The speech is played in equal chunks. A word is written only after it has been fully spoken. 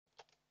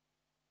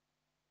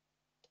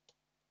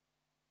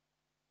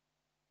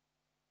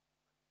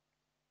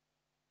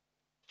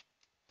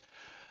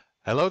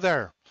Hello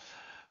there.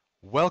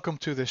 Welcome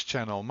to this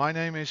channel. My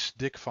name is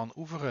Dick van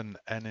Oeveren,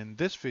 and in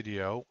this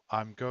video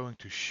I'm going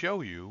to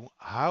show you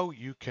how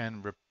you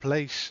can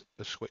replace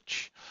a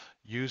switch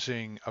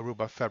using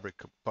Aruba Fabric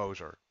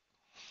Composer.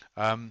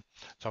 So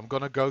I'm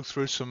going to go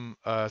through some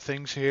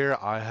things here.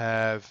 I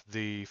have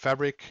the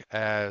fabric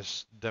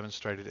as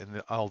demonstrated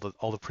in all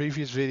the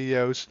previous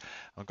videos.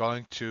 I'm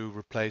going to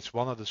replace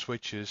one of the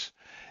switches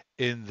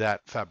in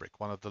that fabric,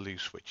 one of the leaf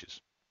switches.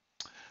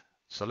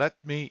 So let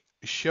me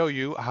show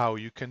you how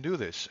you can do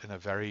this in a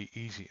very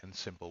easy and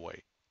simple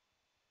way.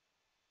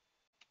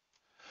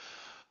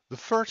 The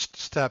first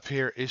step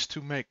here is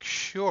to make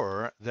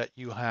sure that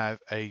you have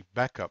a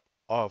backup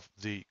of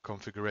the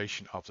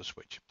configuration of the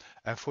switch.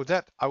 And for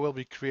that, I will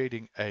be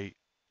creating a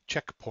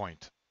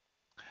checkpoint.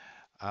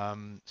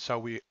 So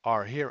we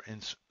are here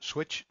in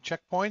switch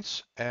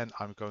checkpoints, and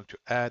I'm going to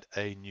add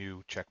a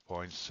new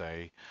checkpoint,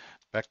 say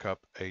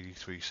backup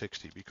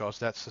 8360, because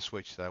that's the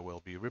switch that I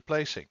will be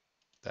replacing.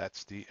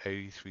 That's the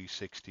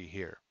 8360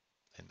 here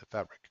in the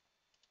fabric.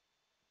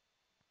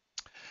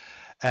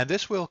 And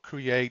this will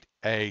create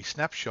a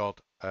snapshot,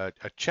 a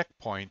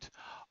checkpoint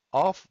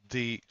of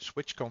the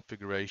switch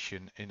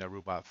configuration in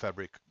Aruba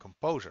Fabric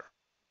Composer.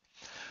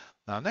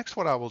 Now next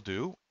what I will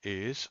do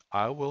is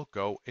I will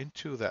go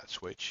into that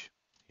switch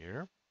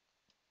here,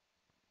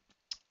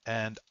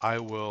 and I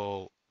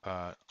will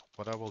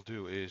what I will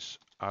do is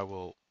I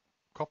will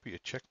copy a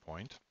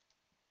checkpoint,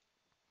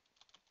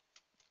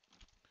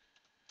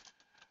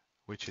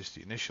 which is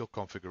the initial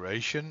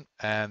configuration,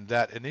 and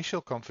that initial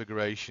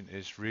configuration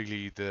is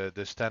really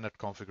the standard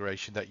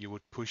configuration that you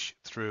would push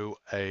through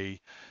a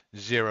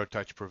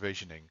zero-touch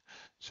provisioning.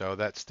 So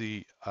that's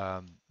the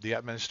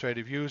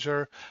administrative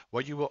user.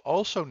 What you will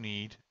also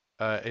need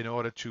in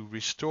order to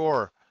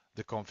restore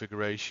the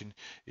configuration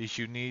is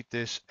you need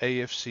this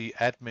AFC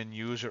admin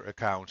user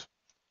account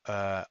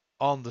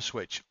on the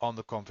switch, on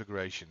the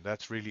configuration.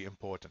 That's really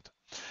important.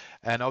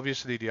 And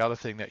obviously the other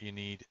thing that you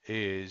need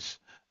is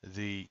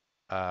the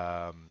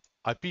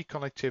IP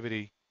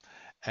connectivity,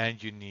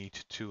 and you need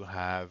to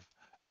have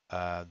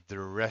the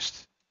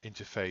REST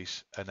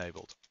interface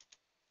enabled.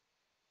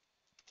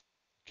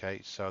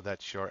 Okay, so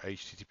that's your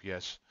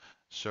HTTPS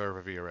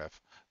server VRF.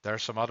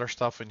 There's some other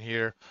stuff in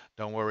here.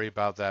 Don't worry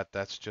about that.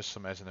 That's just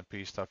some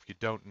SNMP stuff. You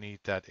don't need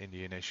that in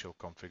the initial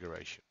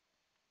configuration.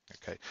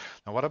 Okay,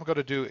 now what I'm going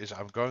to do is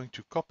I'm going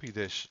to copy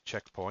this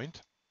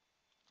checkpoint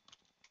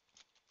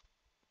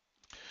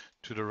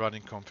to the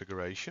running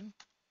configuration,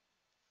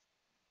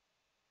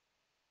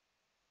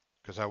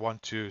 because I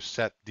want to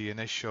set the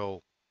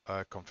initial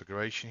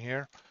configuration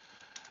here.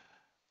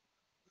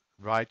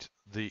 Write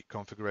the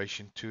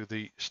configuration to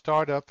the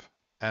startup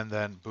and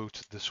then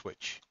boot the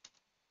switch.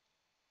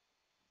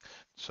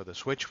 So the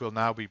switch will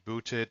now be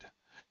booted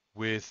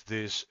with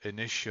this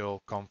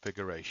initial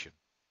configuration.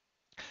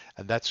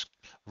 And that's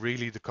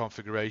really the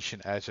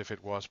configuration as if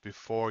it was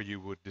before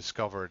you would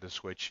discover the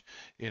switch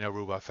in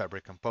Aruba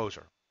Fabric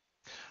Composer.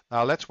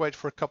 Now let's wait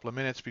for a couple of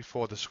minutes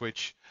before the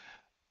switch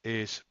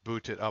is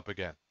booted up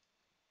again.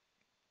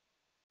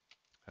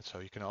 And so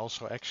you can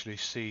also actually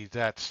see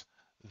that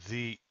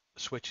the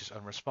switch is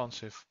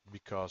unresponsive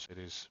because it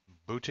is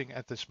booting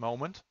at this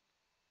moment.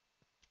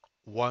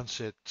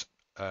 Once it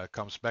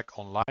comes back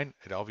online,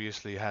 it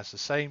obviously has the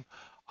same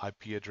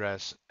IP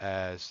address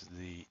as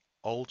the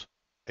old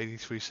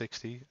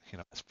 8360,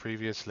 as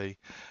previously,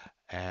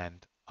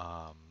 and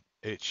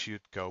it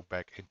should go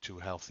back into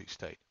healthy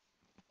state.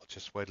 I'll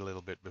just wait a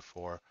little bit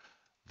before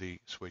the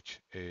switch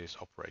is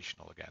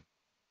operational again.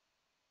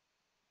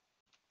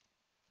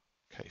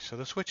 Okay, so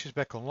the switch is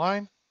back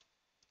online.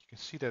 You can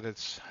see that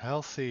it's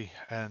healthy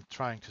and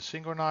trying to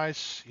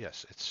synchronize.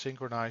 Yes, it's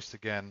synchronized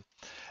again.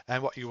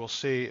 And what you will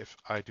see if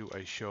I do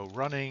a show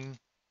running,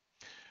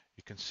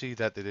 you can see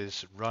that it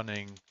is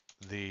running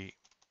the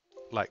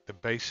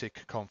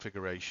basic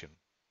configuration.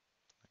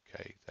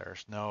 Okay,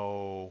 there's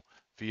no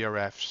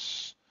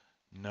VRFs,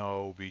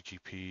 no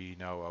BGP,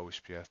 no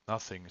OSPF,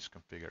 nothing is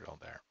configured on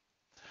there.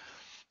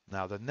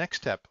 Now the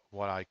next step,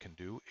 what I can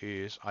do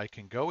is I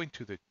can go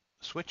into the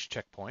switch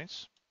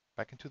checkpoints,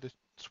 back into the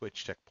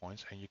switch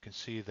checkpoints, and you can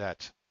see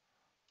that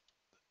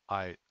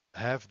I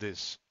have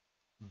this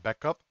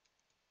backup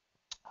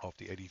of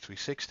the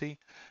 8360.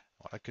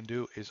 What I can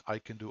do is I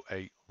can do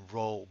a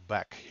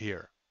rollback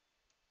here.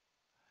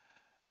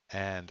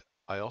 And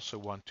I also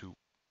want to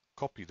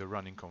copy the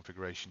running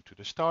configuration to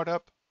the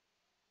startup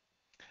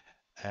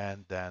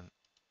and then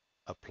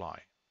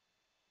apply.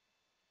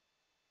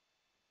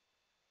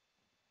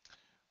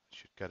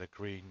 Should get a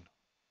green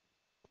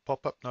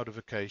pop-up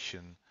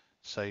notification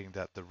saying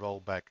that the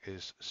rollback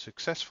is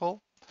successful.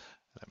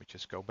 Let me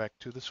just go back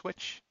to the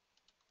switch,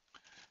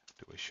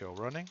 do a show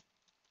running,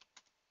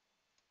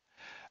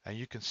 and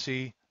you can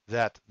see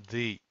that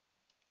the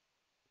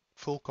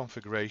full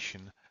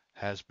configuration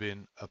has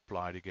been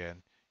applied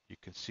again. You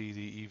can see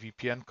the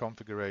EVPN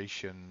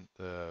configuration,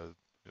 the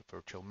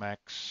virtual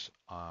max,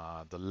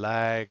 the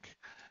lag.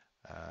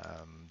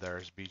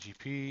 There's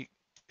BGP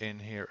in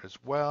here as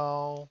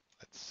well.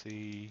 Let's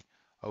see,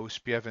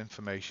 OSPF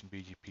information,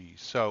 BGP.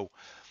 So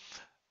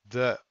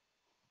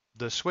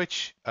the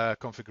switch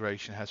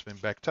configuration has been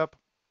backed up,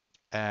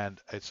 and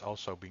it's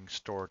also being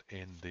stored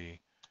in the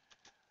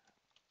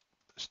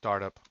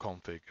startup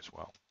config as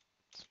well.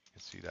 So you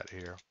can see that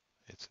here,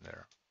 it's in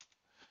there.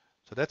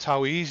 So that's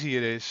how easy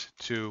it is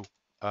to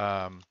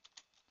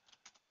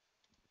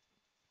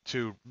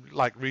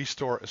like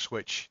restore a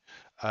switch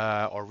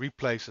or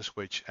replace a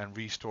switch and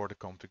restore the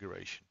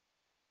configuration.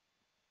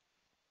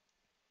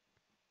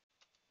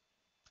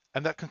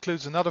 And that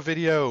concludes another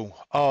video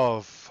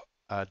of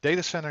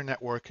data center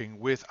networking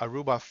with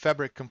Aruba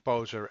Fabric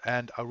Composer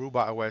and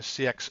Aruba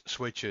AOS-CX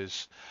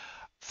switches.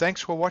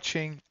 Thanks for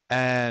watching,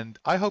 and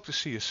I hope to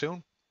see you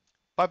soon.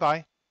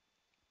 Bye-bye.